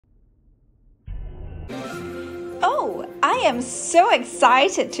I am so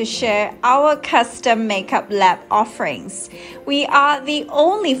excited to share our custom makeup lab offerings. We are the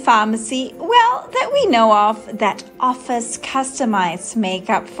only pharmacy, that we know of that offers customized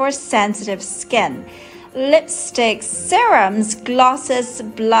makeup for sensitive skin. Lipsticks, serums, glosses,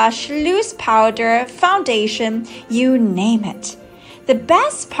 blush, loose powder, foundation, you name it. The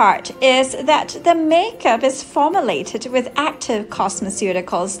best part is that the makeup is formulated with active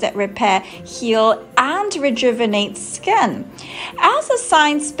cosmeceuticals that repair, heal, and rejuvenate skin. As a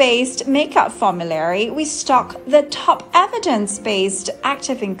science-based makeup formulary, we stock the top evidence-based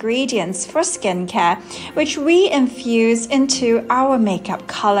active ingredients for skincare, which we infuse into our makeup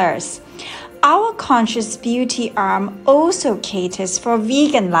colors. Our conscious beauty arm also caters for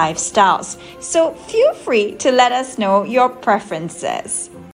vegan lifestyles, so feel free to let us know your preferences.